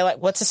know? They're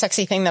like, what's a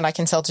sexy thing that I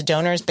can sell to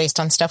donors based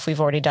on stuff we've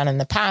already done in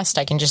the past?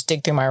 I can just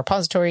dig through my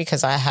repository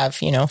because I have,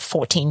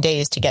 14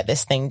 days to get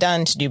this thing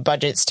done, to do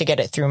budgets, to get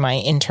it through my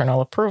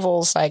internal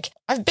approvals. Like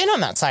I've been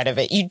on that side of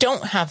it. You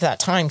don't have that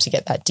time to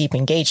get that deep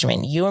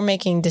engagement. You're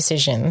making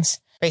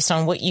decisions based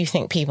on what you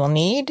think people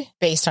need,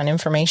 based on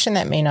information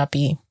that may not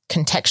be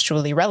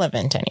contextually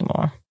relevant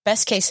anymore.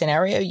 Best case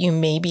scenario, you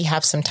maybe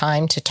have some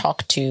time to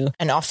talk to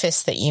an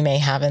office that you may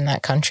have in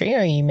that country,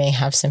 or you may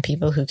have some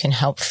people who can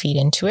help feed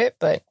into it.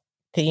 But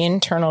the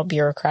internal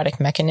bureaucratic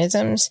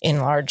mechanisms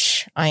in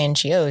large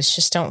INGOs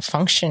just don't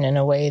function in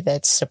a way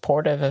that's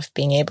supportive of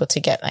being able to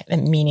get like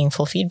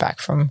meaningful feedback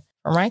from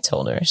rights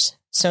holders.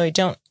 So I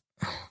don't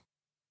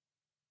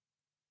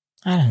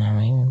know.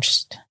 Maybe I'm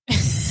just...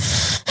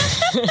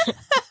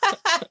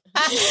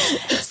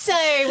 So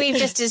we've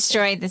just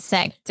destroyed the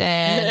sector.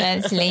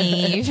 Let's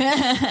leave.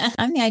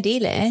 I'm the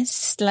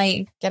idealist.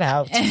 Like, get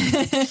out. Get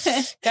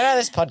out of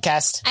this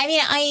podcast. I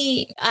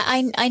mean,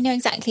 I know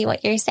exactly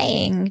what you're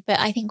saying, but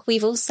I think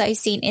we've also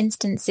seen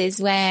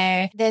instances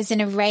where there's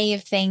an array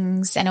of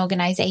things and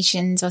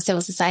organizations or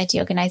civil society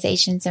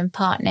organizations and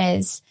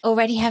partners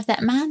already have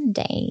that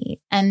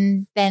mandate,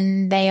 and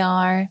then they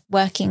are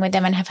working with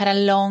them and have had a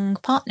long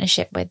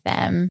partnership with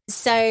them.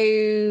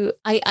 So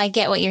I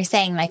get what you're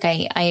saying. Like,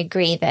 I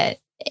agree that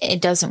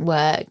it doesn't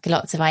work.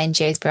 Lots of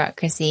INGOs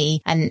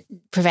bureaucracy and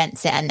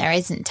prevents it, and there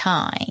isn't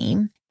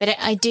time. But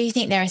I do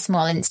think there are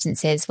small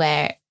instances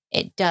where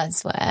it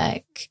does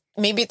work.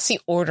 Maybe it's the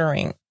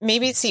ordering.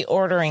 Maybe it's the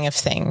ordering of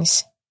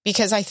things.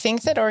 Because I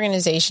think that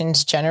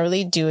organizations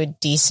generally do a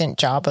decent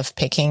job of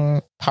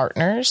picking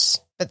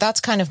partners. But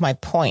that's kind of my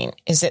point,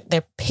 is that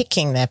they're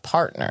picking their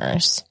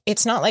partners.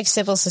 It's not like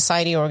civil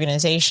society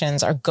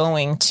organizations are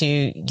going to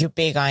your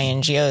big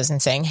INGOs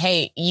and saying,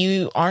 hey,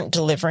 you aren't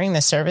delivering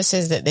the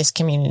services that this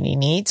community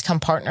needs.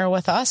 Come partner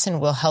with us and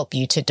we'll help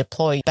you to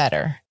deploy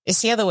better.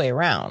 It's the other way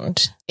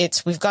around.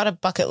 It's we've got a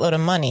bucket load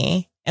of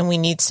money and we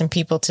need some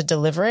people to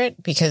deliver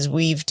it because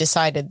we've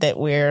decided that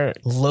we're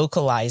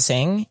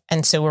localizing.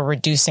 And so we're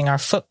reducing our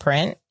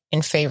footprint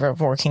in favor of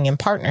working in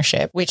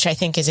partnership, which I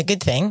think is a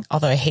good thing,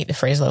 although I hate the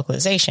phrase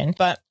localization,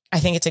 but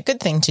I think it's a good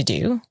thing to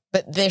do.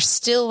 But there's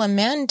still a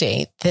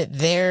mandate that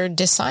they're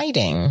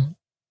deciding.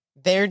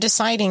 They're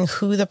deciding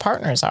who the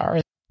partners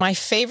are. My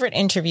favorite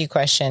interview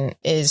question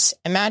is,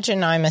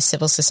 imagine I'm a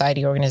civil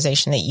society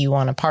organization that you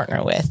want to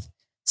partner with.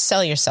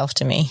 Sell yourself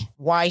to me.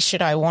 Why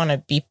should I want to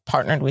be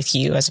partnered with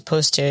you as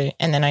opposed to,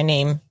 and then I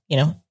name,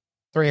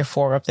 3 or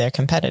 4 of their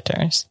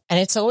competitors. And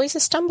it's always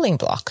a stumbling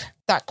block.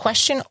 That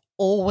question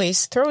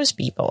always throws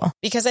people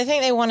because I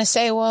think they want to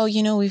say, well,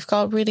 we've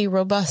got a really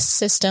robust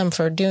system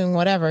for doing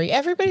whatever.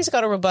 Everybody's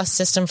got a robust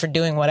system for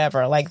doing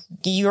whatever. Like,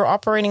 you're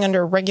operating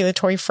under a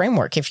regulatory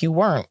framework. If you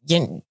weren't,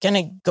 you're going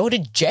to go to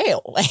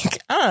jail.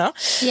 Like, I don't know.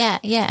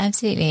 Yeah,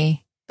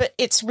 absolutely. But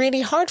it's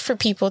really hard for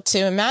people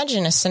to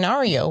imagine a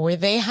scenario where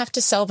they have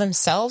to sell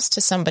themselves to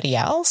somebody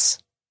else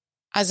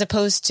as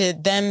opposed to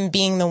them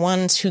being the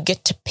ones who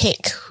get to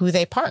pick who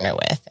they partner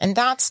with. And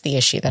that's the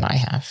issue that I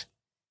have.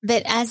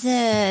 But as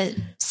a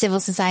civil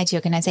society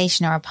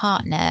organization or a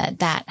partner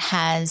that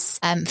has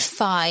 5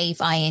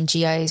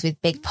 INGOs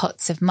with big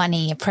pots of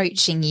money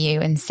approaching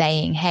you and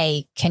saying,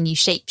 hey, can you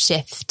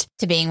shapeshift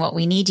to being what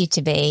we need you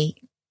to be?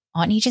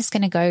 Aren't you just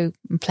going to go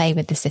and play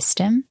with the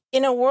system?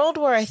 In a world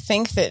where I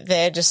think that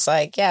they're just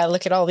like, yeah,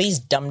 look at all these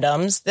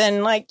dum-dums,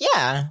 then like,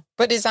 yeah.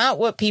 But is that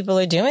what people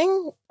are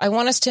doing? I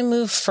want us to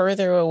move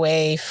further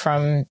away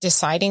from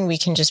deciding we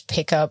can just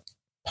pick up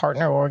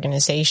partner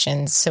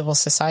organizations, civil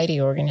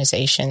society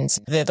organizations.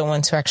 They're the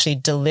ones who actually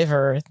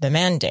deliver the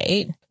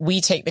mandate.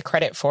 We take the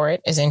credit for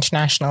it as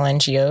international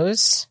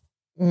NGOs.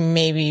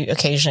 Maybe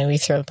occasionally we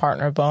throw the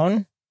partner a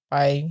bone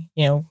by,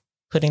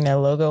 putting their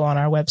logo on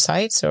our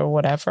websites or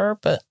whatever.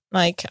 But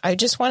like, I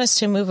just want us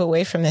to move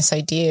away from this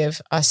idea of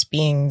us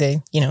being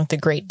the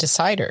great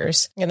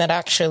deciders, and that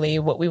actually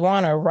what we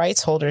want are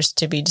rights holders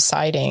to be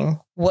deciding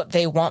what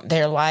they want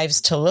their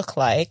lives to look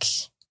like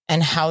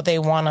and how they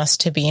want us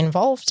to be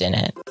involved in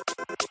it.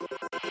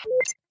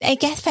 I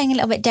guess playing a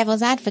little bit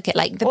devil's advocate,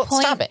 like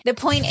the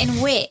point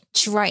in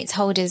which rights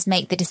holders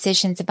make the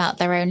decisions about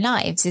their own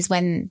lives is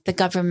when the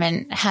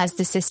government has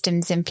the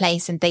systems in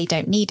place and they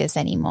don't need us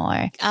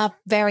anymore. Our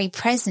very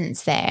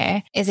presence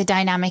there is a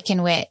dynamic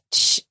in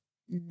which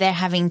they're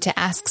having to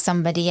ask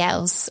somebody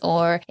else,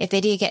 or if they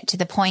do get to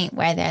the point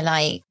where they're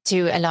like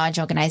to a large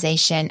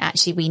organization,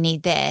 actually, we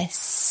need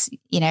this,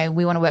 we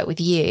want to work with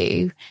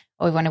you,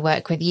 or we want to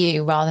work with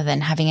you, rather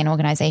than having an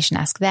organization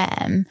ask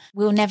them,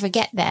 we'll never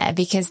get there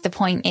because the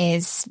point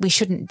is we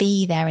shouldn't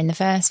be there in the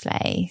first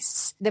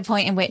place. The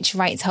point in which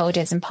rights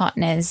holders and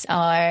partners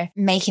are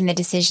making the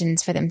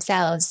decisions for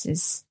themselves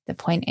is the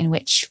point in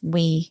which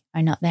we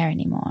are not there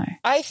anymore.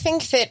 I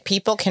think that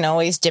people can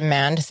always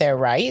demand their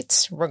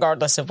rights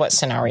regardless of what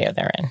scenario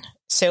they're in.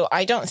 So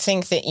I don't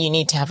think that you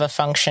need to have a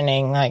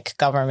functioning like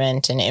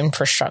government and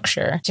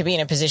infrastructure to be in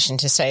a position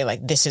to say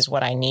like, this is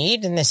what I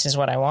need and this is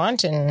what I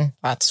want. And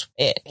that's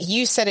it.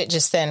 You said it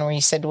just then where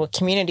you said, well,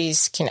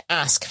 communities can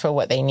ask for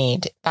what they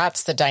need.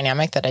 That's the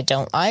dynamic that I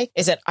don't like,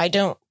 is that I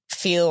don't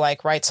feel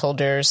like rights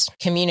holders,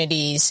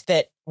 communities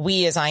that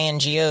we as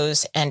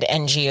INGOs and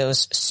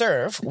NGOs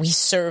serve, we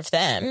serve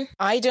them.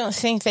 I don't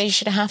think they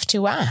should have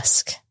to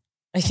ask.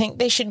 I think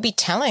they should be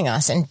telling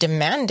us and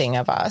demanding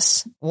of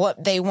us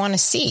what they want to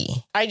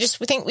see. I just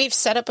think we've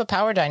set up a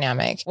power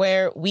dynamic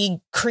where we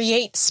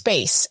create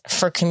space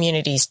for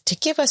communities to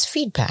give us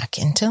feedback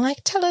and to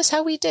like tell us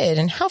how we did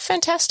and how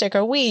fantastic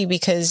are we,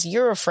 because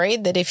you're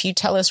afraid that if you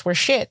tell us we're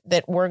shit,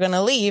 that we're going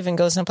to leave and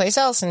go someplace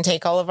else and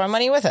take all of our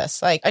money with us.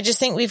 Like, I just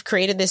think we've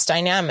created this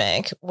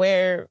dynamic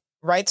where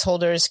rights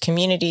holders,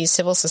 communities,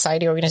 civil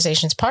society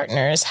organizations,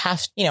 partners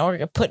have,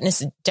 are put in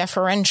this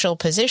deferential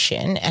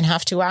position and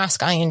have to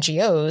ask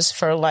INGOs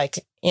for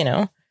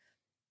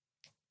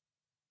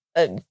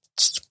a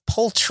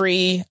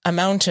paltry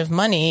amount of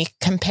money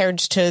compared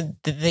to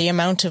the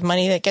amount of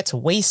money that gets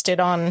wasted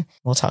on.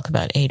 We'll talk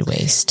about aid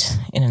waste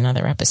in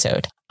another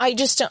episode. I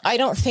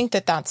don't think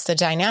that that's the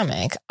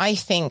dynamic. I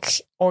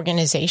think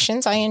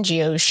organizations,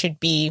 INGOs, should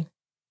be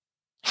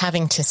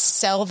having to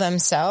sell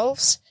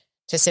themselves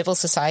to civil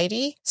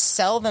society,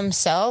 sell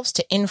themselves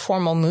to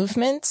informal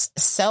movements,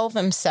 sell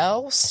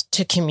themselves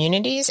to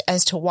communities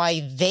as to why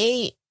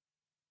they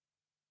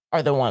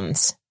are the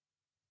ones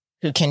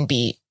who can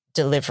be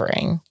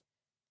delivering.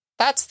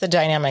 That's the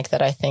dynamic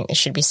that I think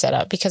should be set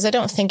up, because I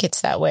don't think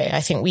it's that way.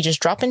 I think we just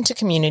drop into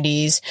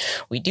communities,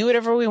 we do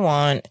whatever we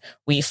want,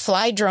 we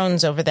fly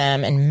drones over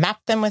them and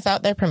map them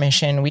without their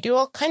permission. We do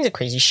all kinds of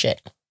crazy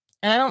shit.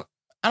 And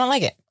I don't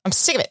like it. I'm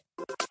sick of it.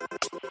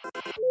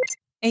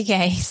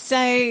 Okay, so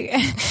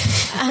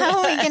how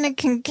are we going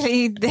to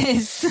conclude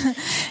this?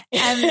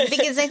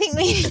 Because I think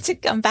we need to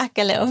come back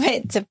a little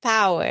bit to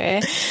power.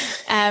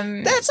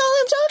 That's all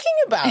I'm talking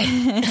about.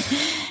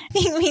 I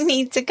think we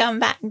need to come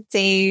back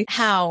to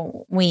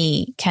how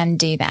we can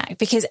do that,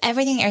 because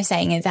everything you're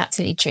saying is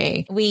absolutely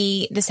true.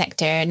 We, the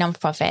sector,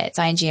 non-profits,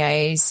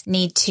 INGOs,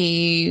 need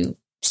to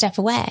step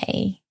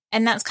away.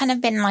 And that's kind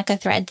of been like a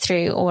thread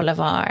through all of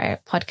our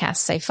podcasts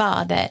so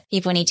far, that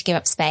people need to give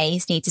up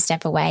space, need to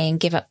step away and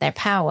give up their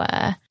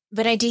power.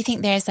 But I do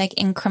think there's like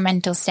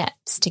incremental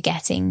steps to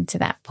getting to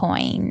that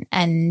point.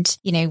 And,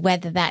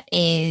 whether that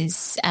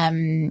is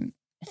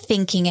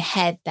thinking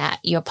ahead that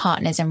your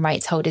partners and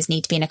rights holders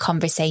need to be in a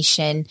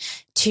conversation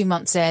 2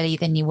 months earlier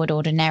than you would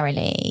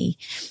ordinarily,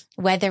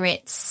 whether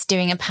it's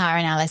doing a power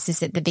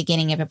analysis at the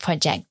beginning of a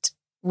project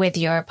with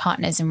your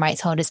partners and rights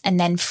holders, and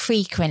then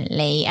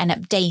frequently and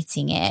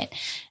updating it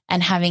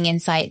and having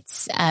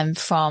insights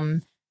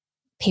from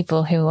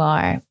people who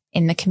are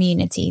in the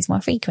communities more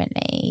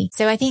frequently.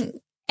 So I think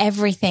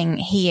everything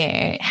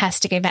here has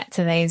to go back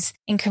to those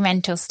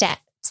incremental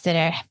steps that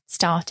are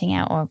starting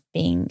out or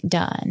being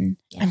done.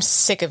 Yeah. I'm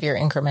sick of your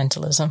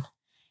incrementalism.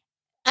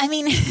 I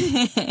mean,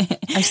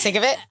 I'm sick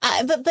of it.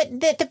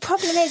 But the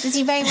problem is, as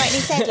you very rightly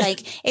said,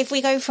 like if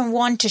we go from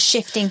one to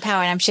shifting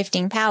power, and I'm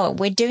shifting power,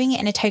 we're doing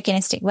it in a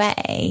tokenistic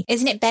way.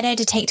 Isn't it better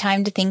to take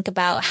time to think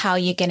about how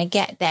you're going to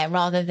get there,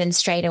 rather than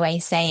straight away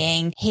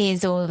saying,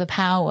 here's all the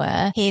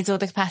power, here's all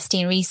the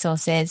capacity and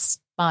resources,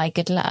 bye,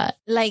 good luck.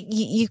 Like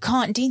you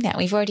can't do that.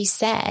 We've already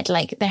said,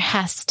 like, there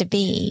has to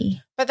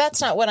be. But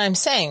that's not what I'm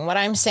saying. What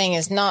I'm saying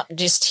is not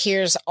just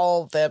here's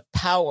all the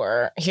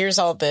power, here's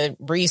all the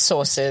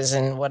resources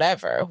and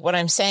whatever. What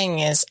I'm saying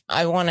is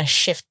I want to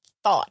shift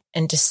thought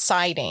and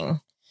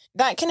deciding.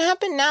 That can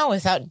happen now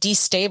without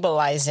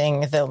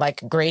destabilizing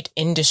the great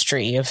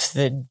industry of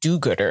the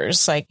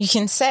do-gooders. Like, you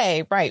can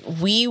say, right,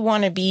 we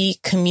want to be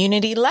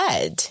community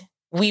led.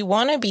 We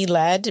want to be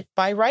led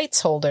by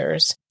rights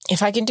holders.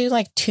 If I can do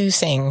two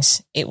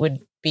things, it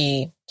would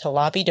be to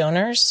lobby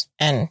donors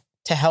and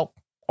to help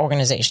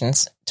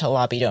organizations to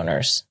lobby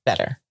donors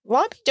better.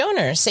 Lobby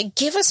donors, say,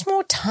 give us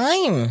more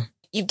time.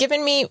 You've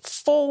given me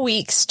 4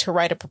 weeks to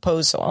write a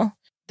proposal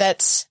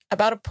that's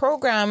about a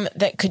program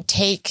that could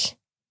take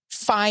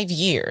 5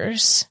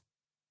 years.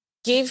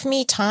 Give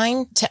me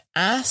time to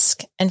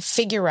ask and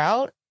figure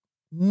out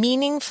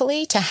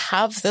meaningfully, to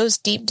have those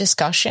deep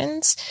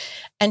discussions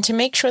and to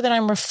make sure that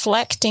I'm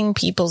reflecting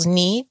people's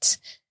needs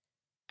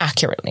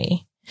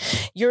accurately.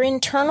 Your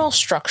internal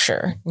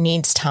structure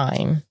needs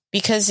time,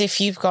 because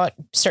if you've got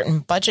certain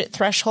budget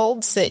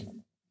thresholds that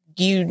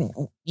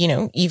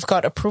you've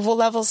got approval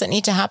levels that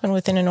need to happen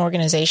within an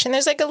organization,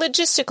 there's a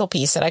logistical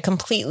piece that I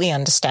completely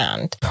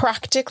understand.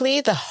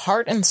 Practically, the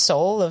heart and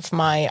soul of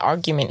my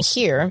argument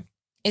here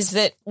is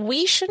that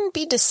we shouldn't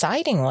be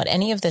deciding what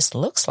any of this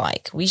looks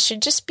like. We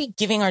should just be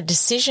giving our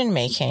decision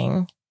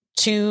making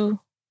to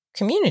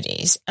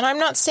communities. And I'm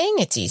not saying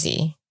it's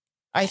easy.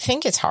 I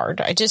think it's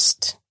hard.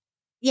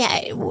 Yeah,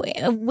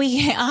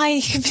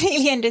 I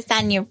completely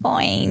understand your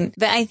point,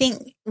 but I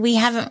think we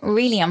haven't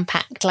really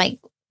unpacked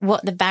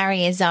what the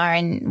barriers are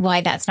and why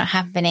that's not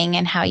happening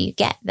and how you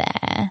get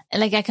there.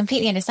 I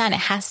completely understand it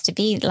has to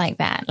be like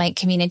that.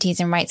 Communities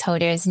and rights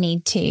holders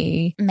need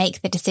to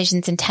make the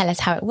decisions and tell us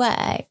how it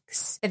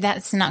works. But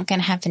that's not going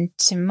to happen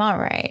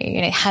tomorrow.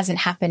 And it hasn't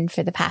happened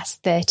for the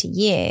past 30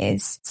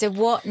 years. So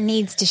what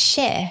needs to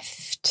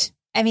shift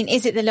I mean,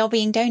 is it the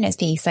lobbying donors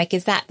piece? Like,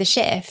 is that the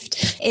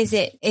shift? Is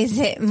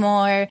it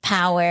more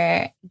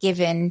power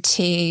given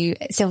to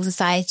civil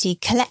society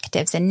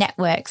collectives and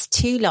networks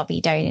to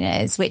lobby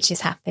donors, which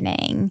is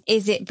happening?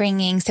 Is it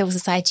bringing civil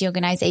society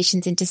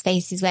organizations into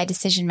spaces where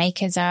decision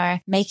makers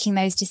are making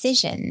those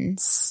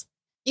decisions?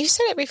 You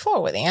said it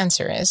before what the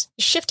answer is.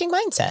 Shifting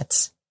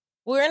mindsets.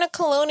 We're in a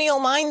colonial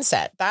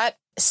mindset.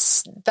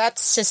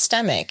 That's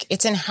systemic.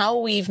 It's in how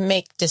we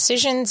make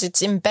decisions.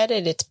 It's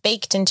embedded. It's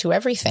baked into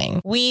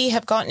everything. We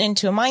have gotten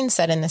into a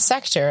mindset in the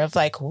sector of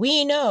like,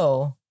 we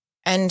know.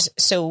 And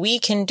so we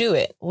can do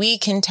it. We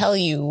can tell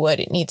you what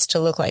it needs to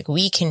look like.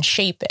 We can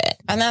shape it.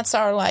 And that's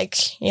our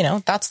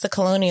that's the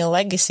colonial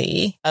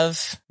legacy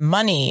of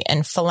money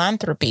and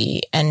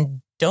philanthropy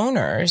and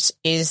donors,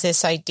 is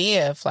this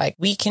idea of like,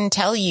 we can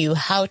tell you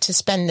how to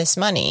spend this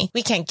money.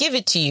 We can't give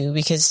it to you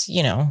because,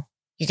 you're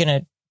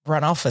going to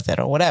run off with it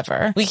or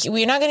whatever.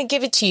 We're not going to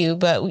give it to you,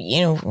 but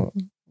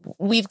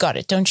we've got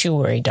it. Don't you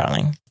worry,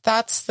 darling.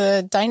 That's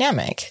the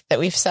dynamic that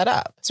we've set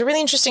up. It's a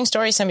really interesting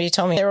story. Somebody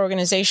told me their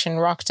organization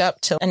rocked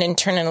up to an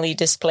internally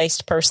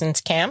displaced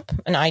person's camp,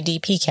 an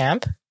IDP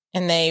camp,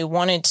 and they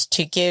wanted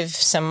to give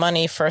some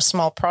money for a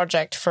small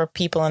project for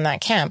people in that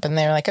camp. And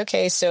they were like,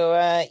 okay, so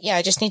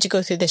I just need to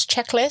go through this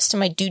checklist and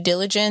my due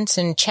diligence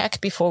and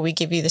check before we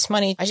give you this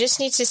money. I just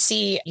need to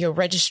see your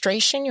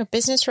registration, your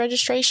business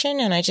registration.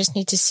 And I just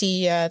need to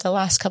see the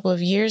last couple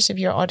of years of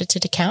your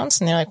audited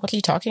accounts. And they're like, what are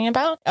you talking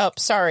about? Oh,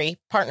 sorry,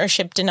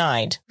 partnership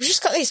denied. We've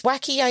just got these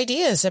wacky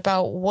ideas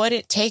about what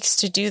it takes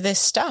to do this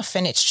stuff.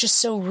 And it's just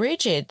so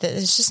rigid that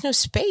there's just no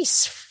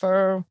space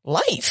for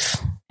life.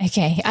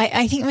 Okay,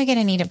 I think we're going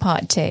to need a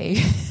part 2.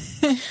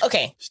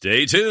 Okay.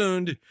 Stay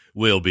tuned.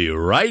 We'll be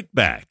right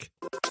back.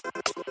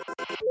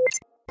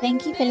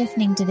 Thank you for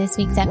listening to this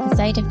week's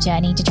episode of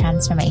Journey to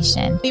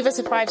Transformation. Leave us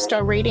a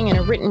 5-star rating and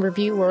a written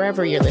review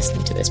wherever you're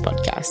listening to this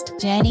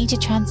podcast. Journey to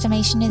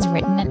Transformation is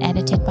written and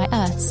edited by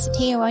us,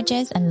 Tia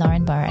Rogers and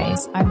Lauren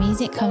Burrows. Our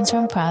music comes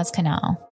from Praz Canal.